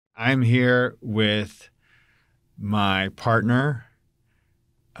I'm here with my partner,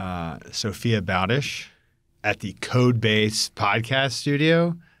 Sophia Baldysz, at the Codebase podcast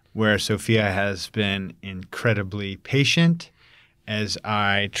studio, where Sophia has been incredibly patient as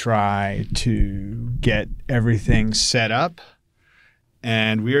I try to get everything set up.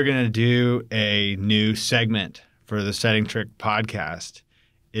 And we are going to do a new segment for the Setting Trick podcast.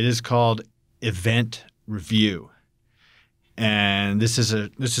 It is called Event Review. And this is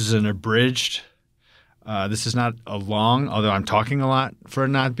an abridged. This is not a long, although I'm talking a lot for it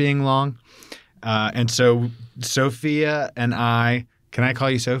not being long. And so Sophia and I, can I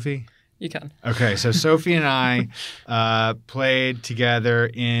call you Sophie? You can. Okay, so Sophie and I played together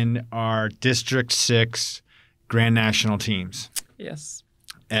in our District 6 Grand National teams. Yes.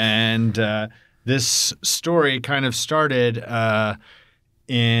 And this story kind of started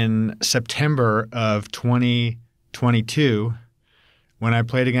in September of 2022 when I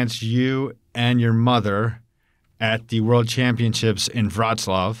played against you and your mother at the World Championships in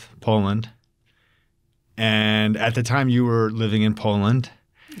Wrocław, Poland. And at the time you were living in Poland.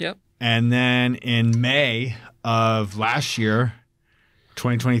 Yep. And then in May of last year,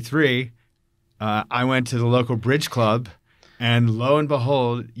 2023, I went to the local bridge club, and lo and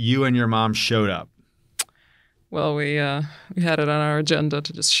behold, you and your mom showed up. Well, we had it on our agenda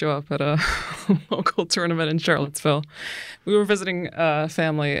to just show up at a local tournament in Charlottesville. We were visiting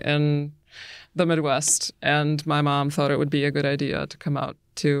family in the Midwest, and my mom thought it would be a good idea to come out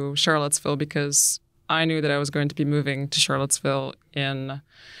to Charlottesville because I knew that I was going to be moving to Charlottesville in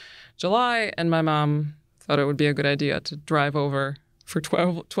July, and my mom thought it would be a good idea to drive over for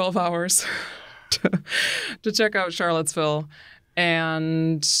 12 hours to check out Charlottesville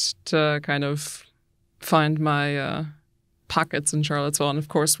and to kind of find my pockets in Charlottesville. And of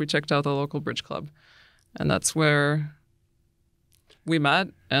course, we checked out the local bridge club, and that's where we met.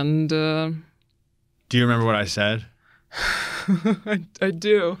 And do you remember what I said? I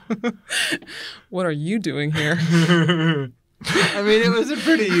do. What are you doing here? I mean, it was a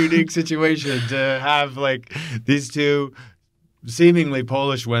pretty unique situation to have like these two seemingly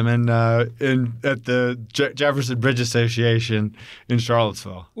Polish women at the Jefferson Bridge Association in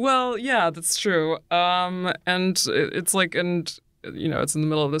Charlottesville. Well, yeah, that's true. And it's like, and you know, it's in the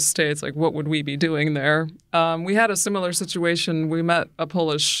middle of the States. Like, what would we be doing there? We had a similar situation. We met a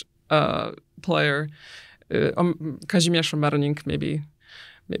Polish player, Kazimierz Marnik, maybe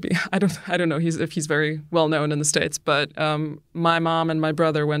I don't know if he's very well known in the States, but my mom and my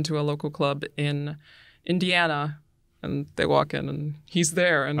brother went to a local club in Indiana, and they walk in and he's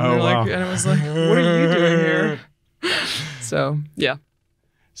there, and we're like, and it was like, what are you doing here? So yeah.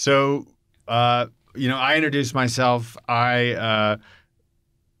 So I introduced myself. I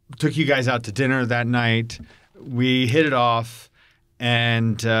took you guys out to dinner that night. We hit it off,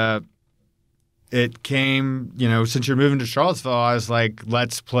 and it came, since you're moving to Charlottesville, I was like,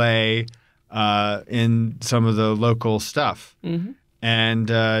 let's play in some of the local stuff. Mm-hmm. And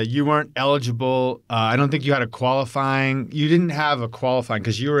you weren't eligible. I don't think you had a qualifying. You didn't have a qualifying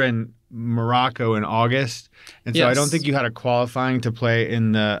because you were in Morocco in August. And so I don't think you had a qualifying to play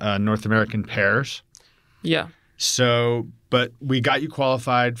in the North American pairs. Yeah. So, but we got you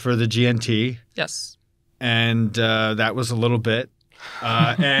qualified for the GNT. Yes. And that was a little bit.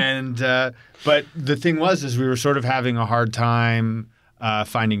 But the thing is we were sort of having a hard time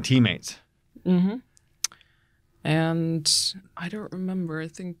finding teammates. Mm-hmm. And I don't remember, I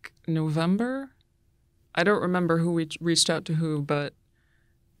think November? I don't remember who we reached out to who, but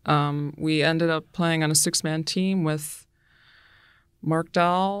we ended up playing on a 6-man team with Mark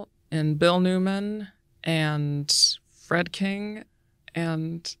Dahl and Bill Newman and Fred King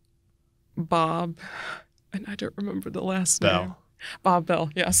and Bob, and I don't remember the last name. Bob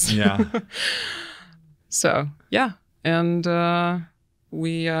Bell, yes. Yeah. So, yeah. And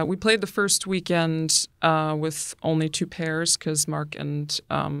we played the first weekend with only 2 pairs because Mark was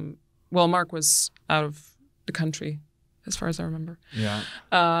out of the country, as far as I remember. Yeah.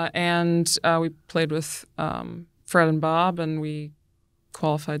 And we played with Fred and Bob, and we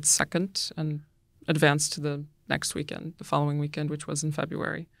qualified second and advanced to the next weekend, the following weekend, which was in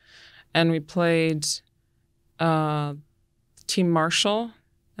February. And we played Team Marshall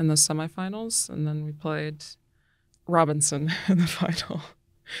in the semifinals, and then we played Robinson in the final.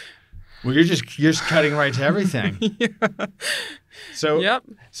 Well, you're just cutting right to everything. Yeah. So, yep.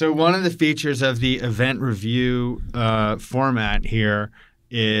 So one of the features of the event review format here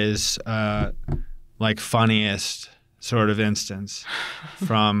is like funniest sort of instance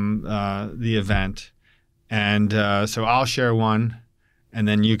from the event, and so I'll share one, and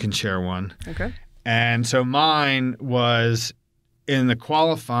then you can share one. Okay. And so mine was in the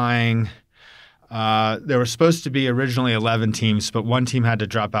qualifying, there were supposed to be originally 11 teams, but one team had to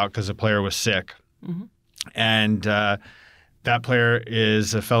drop out because a player was sick. Mm-hmm. And that player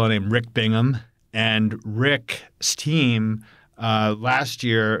is a fellow named Rick Bingham. And Rick's team last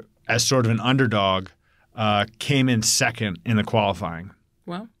year, as sort of an underdog, came in second in the qualifying.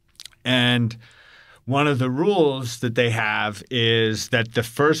 Wow. And one of the rules that they have is that the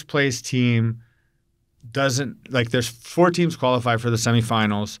first place team doesn't – like there's 4 teams qualify for the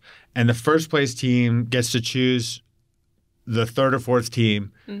semifinals, and the first place team gets to choose the third or fourth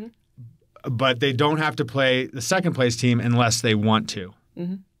team, but they don't have to play the second place team unless they want to.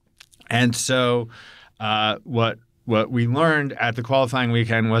 Mm-hmm. And so what we learned at the qualifying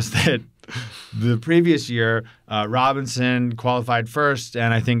weekend was that the previous year, Robinson qualified first,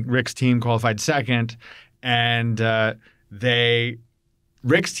 and I think Rick's team qualified second. And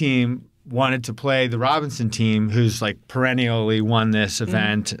Rick's team wanted to play the Robinson team, who's like perennially won this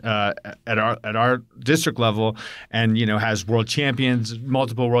event at our district level, and has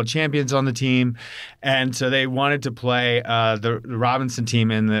multiple world champions on the team. And so they wanted to play the Robinson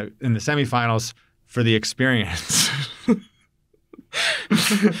team in the semifinals for the experience.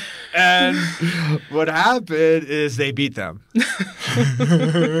 And what happened is they beat them.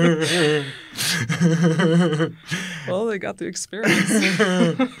 Well, they got the experience.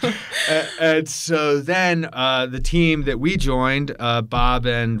 And so then the team that we joined, Bob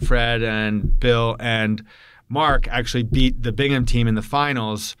and Fred and Bill and Mark, actually beat the Bingham team in the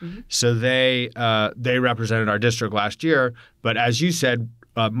finals. Mm-hmm. So they represented our district last year. But as you said,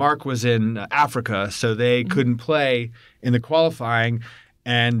 Mark was in Africa, so they couldn't play in the qualifying.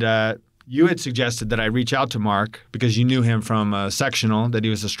 And you had suggested that I reach out to Mark because you knew him from sectional, that he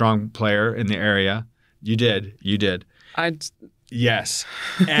was a strong player in the area. You did. Yes.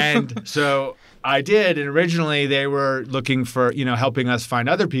 And so I did. And originally they were looking for, helping us find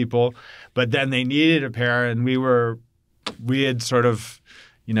other people. But then they needed a pair. And we had sort of,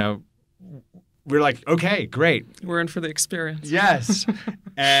 we're like, okay, great. We're in for the experience. Yes.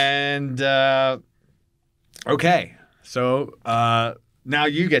 And okay. So now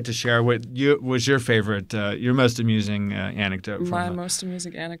you get to share what was your favorite, your most amusing anecdote. My most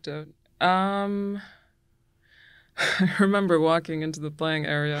amusing anecdote. I remember walking into the playing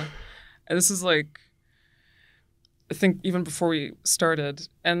area, and this is like, I think even before we started,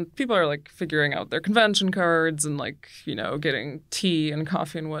 and people are like figuring out their convention cards and like, getting tea and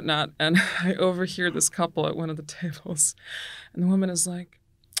coffee and whatnot. And I overhear this couple at one of the tables, and the woman is like,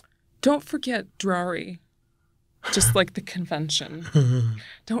 "Don't forget Drari." Just like the convention.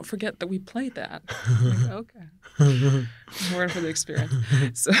 Don't forget that we played that. I'm like, okay. We're in for the experience.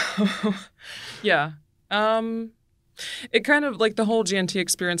 So, yeah. It kind of, like the whole GNT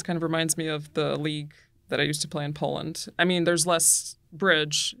experience kind of reminds me of the league that I used to play in Poland. I mean, there's less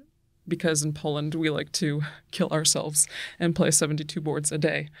bridge because in Poland we like to kill ourselves and play 72 boards a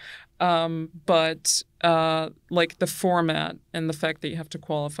day. But like the format and the fact that you have to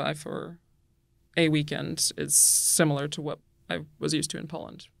qualify for a weekend is similar to what I was used to in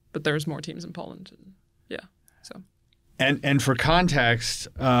Poland, but there's more teams in Poland. And yeah, so. And for context,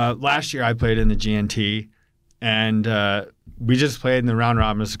 last year I played in the GNT, and we just played in the round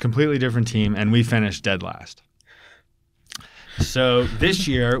robin. It's a completely different team, and we finished dead last. So this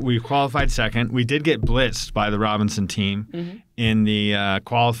year we qualified second. We did get blitzed by the Robinson team in the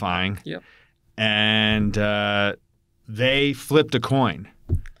qualifying, and they flipped a coin.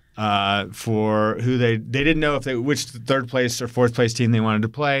 For who they didn't know which third place or fourth place team they wanted to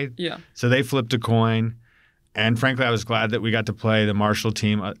play. Yeah. So they flipped a coin, and frankly, I was glad that we got to play the Marshall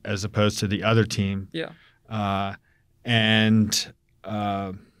team as opposed to the other team. Yeah. And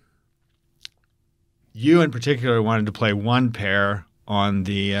you in particular wanted to play one pair on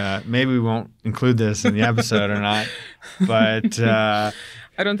the. Maybe we won't include this in the episode or not, but I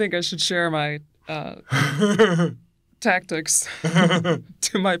don't think I should share my. Tactics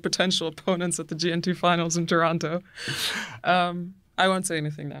to my potential opponents at the GNT finals in Toronto. I won't say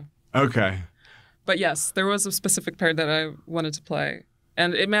anything now. Okay. But yes, there was a specific pair that I wanted to play,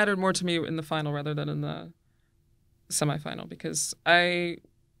 and it mattered more to me in the final rather than in the semifinal because I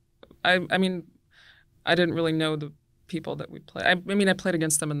mean, I didn't really know the people that we played. I mean, I played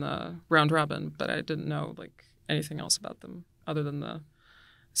against them in the round robin, but I didn't know like anything else about them other than the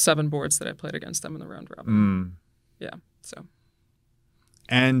 7 boards that I played against them in the round robin. Yeah, so.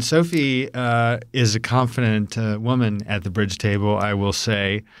 And Sophie is a confident woman at the bridge table, I will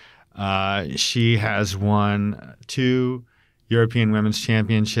say. She has won 2 European Women's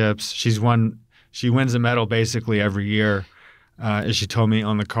Championships. She wins a medal basically every year, as she told me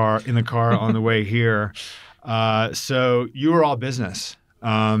in the car on the way here. So you were all business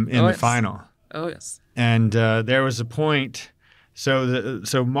in the final. Oh, yes. And there was a point.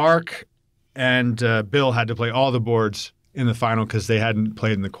 So Mark and Bill had to play all the boards in the final because they hadn't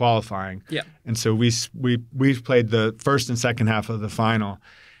played in the qualifying. Yeah. And so we played the first and second half of the final.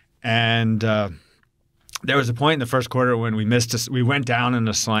 And there was a point in the first quarter when we we went down in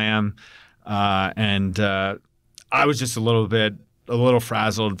a slam, and I was just a little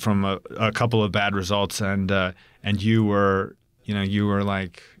frazzled from a couple of bad results, and you were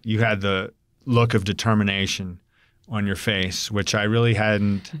like, you had the look of determination on your face, which I really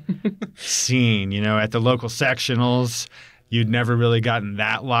hadn't seen. At the local sectionals, you'd never really gotten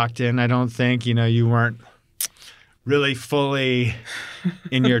that locked in, I don't think. You weren't really fully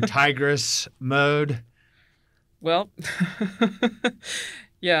in your tigress mode. Well,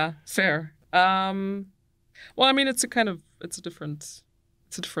 yeah, fair. Well, I mean, it's a different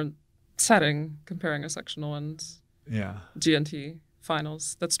setting comparing a sectional and GNT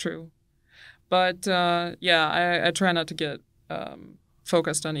finals. That's true. But I try not to get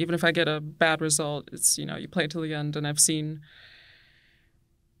focused on, even if I get a bad result, it's, you play till the end. And I've seen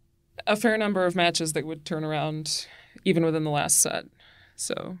a fair number of matches that would turn around even within the last set.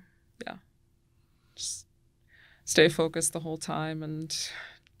 So, yeah, just stay focused the whole time and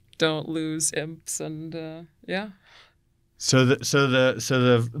don't lose imps. And So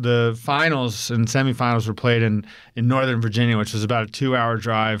the finals and semifinals were played in Northern Virginia, which was about a 2-hour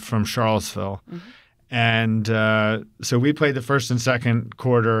drive from Charlottesville. Mm-hmm. And so we played the first and second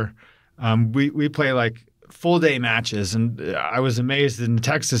quarter. We play like full day matches, and I was amazed that in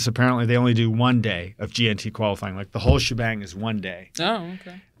Texas apparently they only do 1 day of GNT qualifying. Like the whole shebang is 1 day. Oh,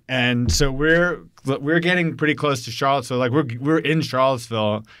 okay. And so we're getting pretty close to Charlottesville. Like we're in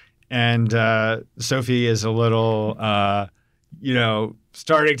Charlottesville. And Sophie is a little,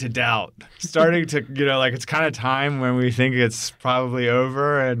 starting to doubt, like it's kind of time when we think it's probably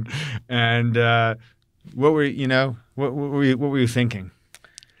over. And what were you thinking?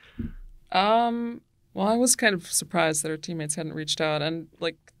 Well, I was kind of surprised that our teammates hadn't reached out, and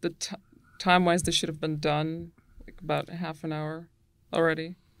like the time-wise, they should have been done like about half an hour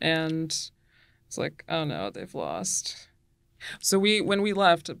already. And it's like, oh no, they've lost. So when we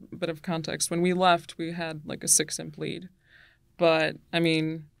left, a bit of context, when we left, we had like a 6-imp lead. But, I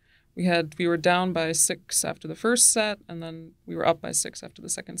mean, we were down by 6 after the first set, and then we were up by 6 after the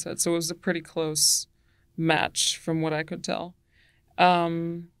second set. So it was a pretty close match from what I could tell.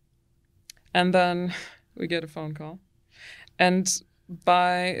 And then we get a phone call. And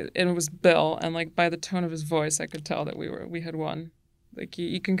it was Bill, and like by the tone of his voice, I could tell that we had won. Like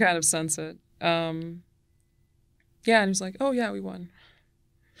you can kind of sense it. Yeah, and he was like, "Oh yeah, we won."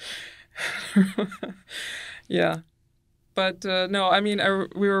 Yeah, but no, I mean,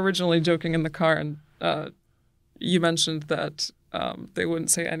 we were originally joking in the car, and you mentioned that they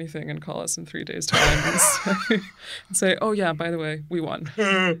wouldn't say anything and call us in 3 days' time and say, "Oh yeah, by the way, we won."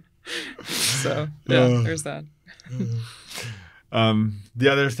 So yeah, there's that. The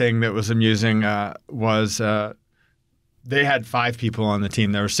other thing that was amusing was they had 5 people on the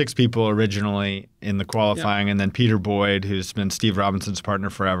team. There were 6 people originally in the qualifying, and then Peter Boyd, who's been Steve Robinson's partner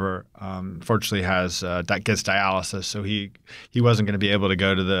forever, fortunately gets dialysis, so he wasn't going to be able to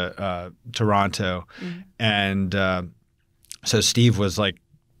go to the Toronto, and so Steve was like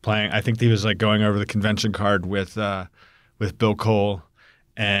playing. I think he was like going over the convention card with Bill Cole,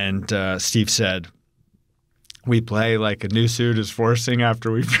 and Steve said, "We play like a new suit is forcing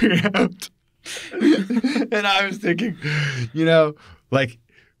after we preempt." And I was thinking, like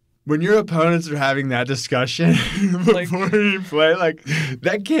when your opponents are having that discussion before you play, like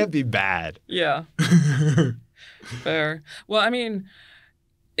that can't be bad. Yeah. Fair. Well, I mean,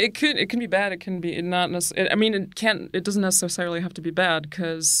 it can be bad. It can be not necessarily. I mean, it doesn't necessarily have to be bad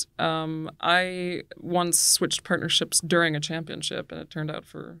because I once switched partnerships during a championship, and it turned out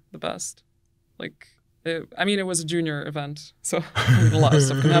for the best. Like. It was a junior event, so a lot of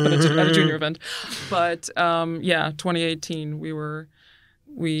stuff can happen at a junior event. But 2018,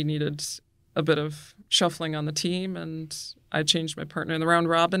 we needed a bit of shuffling on the team, and I changed my partner in the round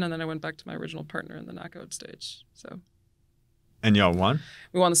robin, and then I went back to my original partner in the knockout stage. So. And y'all won?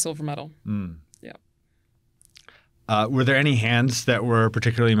 We won the silver medal. Mm. Yeah. Were there any hands that were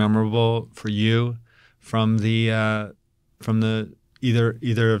particularly memorable for you from the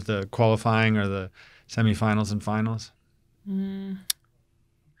either of the qualifying or the semifinals and finals?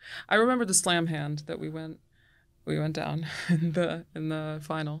 I remember the slam hand that we went down in the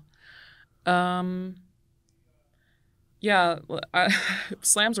final.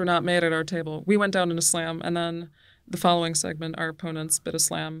 Slams were not made at our table. We went down in a slam, and then the following segment, our opponents bit a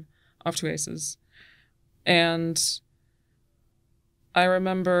slam off 2 aces. And I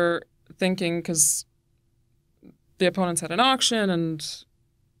remember thinking, because the opponents had an auction and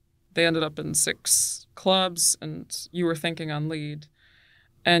they ended up in 6 clubs, and you were thinking on lead,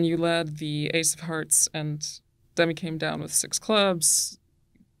 and you led the ace of hearts, and then we came down with 6 clubs,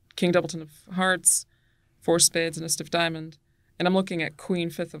 king doubleton of hearts, 4 spades, and a stiff diamond. And I'm looking at queen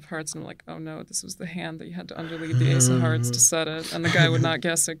fifth of hearts, and I'm like, oh no, this was the hand that you had to underlead the ace of hearts to set it. And the guy would not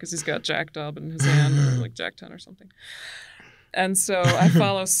guess it because he's got jack dub in his hand, or like jack 10 or something. And so I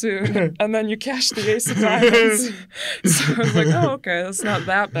follow suit, and then you cash the ace of diamonds. So I was like, oh, okay, that's not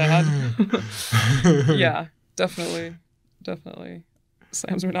that bad. Yeah, definitely.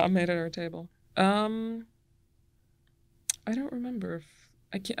 Slams were not made at our table. I don't remember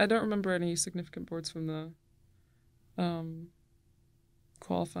I don't remember any significant boards from the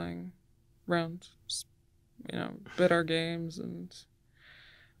qualifying round. Just, bid our games, and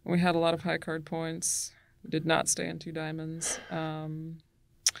we had a lot of high card points. We did not stay in 2 diamonds. Got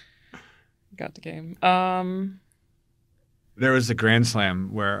the game. There was a Grand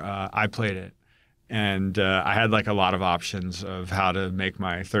Slam where I played it, and I had like a lot of options of how to make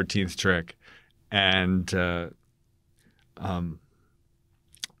my 13th trick. And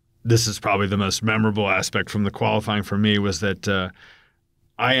this is probably the most memorable aspect from the qualifying for me, was that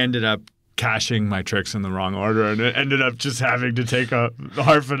I ended up cashing my tricks in the wrong order, and it ended up just having to take a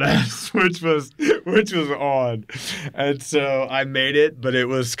heart finesse, which was odd. And so I made it, but it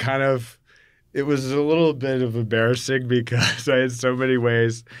was a little bit of embarrassing because I had so many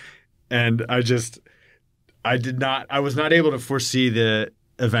ways, and I was not able to foresee the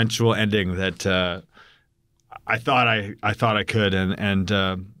eventual ending that I thought I could,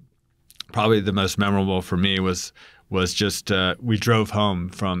 and probably the most memorable for me was just we drove home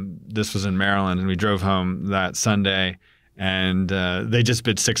this was in Maryland, and we drove home that Sunday, and they just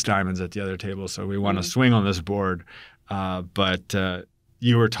bid 6 diamonds at the other table, so we won a swing on this board, but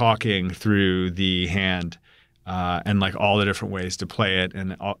you were talking through the hand and like all the different ways to play it,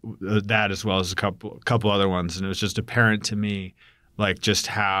 and that as well as a couple other ones, and it was just apparent to me like just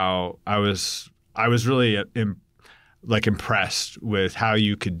how I was really impressed with how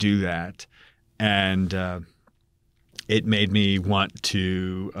you could do that, and it made me want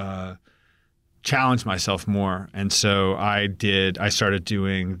to challenge myself more. And so I started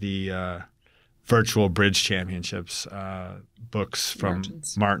doing the virtual bridge championships books from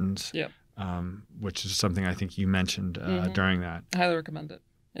Martin's, yep. Which is something I think you mentioned during that. I highly recommend it.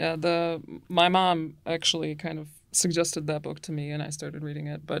 Yeah, my mom actually kind of suggested that book to me, and I started reading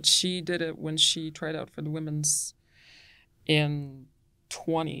it. But she did it when she tried out for the women's in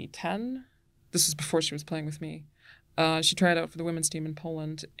 2010. This was before she was playing with me. She tried out for the women's team in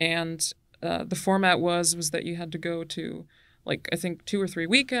Poland, and the format was that you had to go to, like, I think 2 or 3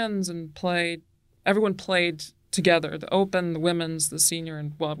 weekends and play. Everyone played together, the open, the women's, the senior,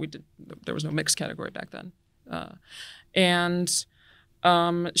 and there was no mixed category back then. And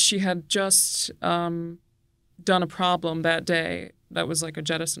she had just done a problem that day that was like a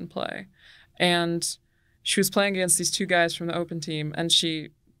jettison play. And she was playing against these 2 guys from the open team, and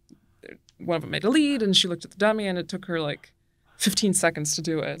one of them made a lead, and she looked at the dummy, and it took her like 15 seconds to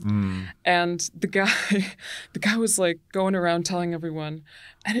do it. And the guy was like going around telling everyone,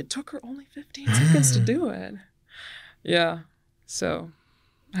 and it took her only 15 seconds to do it. Yeah. So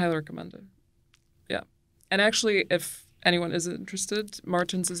highly recommend it. Yeah. And actually, if anyone is interested,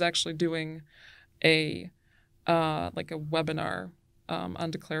 Martins is actually doing a webinar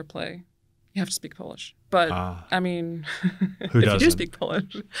on Declare Play. You have to speak Polish. But, I mean, if you do speak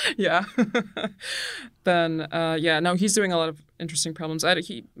Polish, yeah, then, no, he's doing a lot of interesting problems.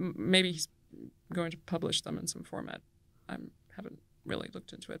 Maybe he's going to publish them in some format. I haven't really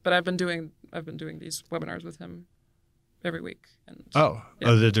looked into it. But I've been doing these webinars with him every week. And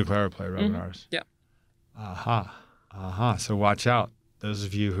the Declare Play webinars. Yeah. So watch out. Those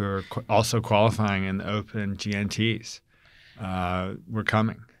of you who are also qualifying in the Open GNTs, we're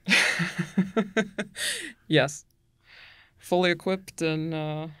coming. Yes, fully equipped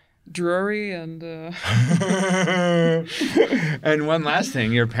and Drury and. And one last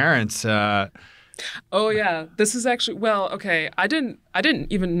thing, your parents. Oh yeah, this is actually okay. I didn't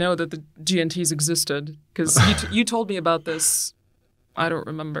even know that the GNTs existed because you told me about this. I don't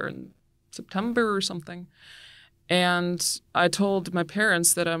remember, in September or something, and I told my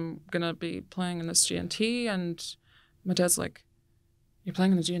parents that I'm gonna be playing in this GNT, and my dad's like, "You're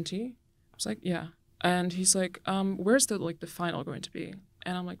playing in the GNT?" I was like, "Yeah." And he's like, "Where's the final going to be?"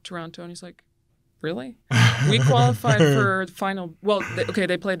 And I'm like, "Toronto." And he's like, "Really?" We qualified for the final. Well,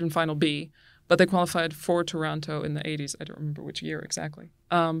 they played in Final B, but they qualified for Toronto in the 80s. I don't remember which year exactly.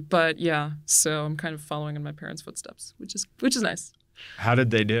 But yeah, so I'm kind of following in my parents' footsteps, which is nice. How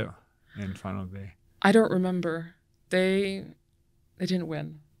did they do in Final B? I don't remember. They didn't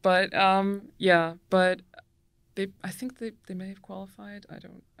win, but yeah, but I think they may have qualified. I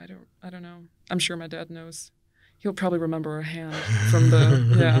don't know. I'm sure my dad knows. He'll probably remember a hand from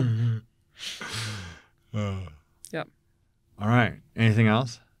the yeah. All right. Anything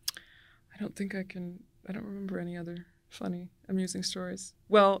else? I don't think I can. I don't remember any other funny, amusing stories.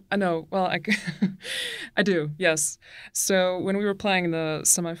 Well, I know. Well, I do. Yes. So when we were playing the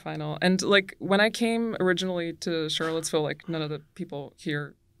semifinal, and like when I came originally to Charlottesville, like none of the people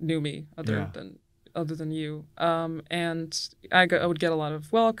here knew me other than you. And I would get a lot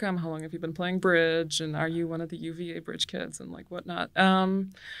of welcome. How long have you been playing bridge? And are you one of the UVA bridge kids? And like whatnot.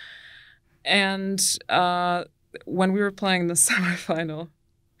 And when we were playing the semifinal,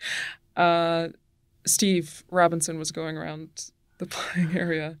 Steve Robinson was going around the playing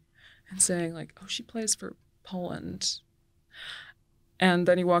area and saying like, "Oh, she plays for Poland." And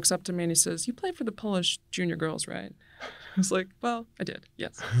then he walks up to me and he says, "You play for the Polish junior girls, right?" I was like, "Well, I did,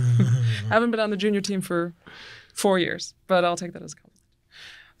 yes." Haven't been on the junior team for 4 years, but I'll take that as a compliment.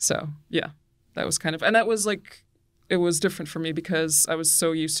 So yeah, that was kind of, and that was like, it was different for me because I was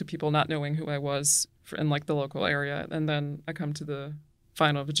so used to people not knowing who I was in like the local area. And then I come to the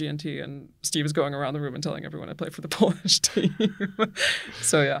final of a GNT and Steve is going around the room and telling everyone I play for the Polish team.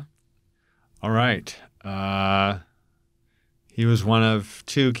 So yeah. All right. He was one of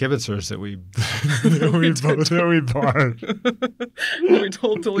 2 kibitzers that we barred. We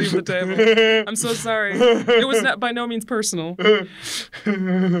told to leave the table. I'm so sorry. It was not by no means personal.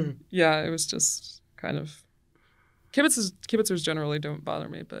 Yeah, it was just kind of kibitzers generally don't bother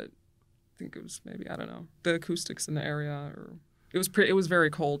me, but I think it was maybe, I don't know, the acoustics in the area, or it was very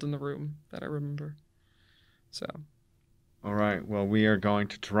cold in the room that I remember. So. All right. Well, we are going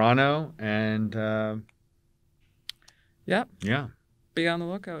to Toronto and. Yeah. Yeah. Be on the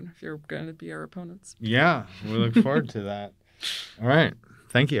lookout if you're going to be our opponents. Yeah. We look forward to that. All right.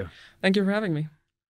 Thank you. Thank you for having me.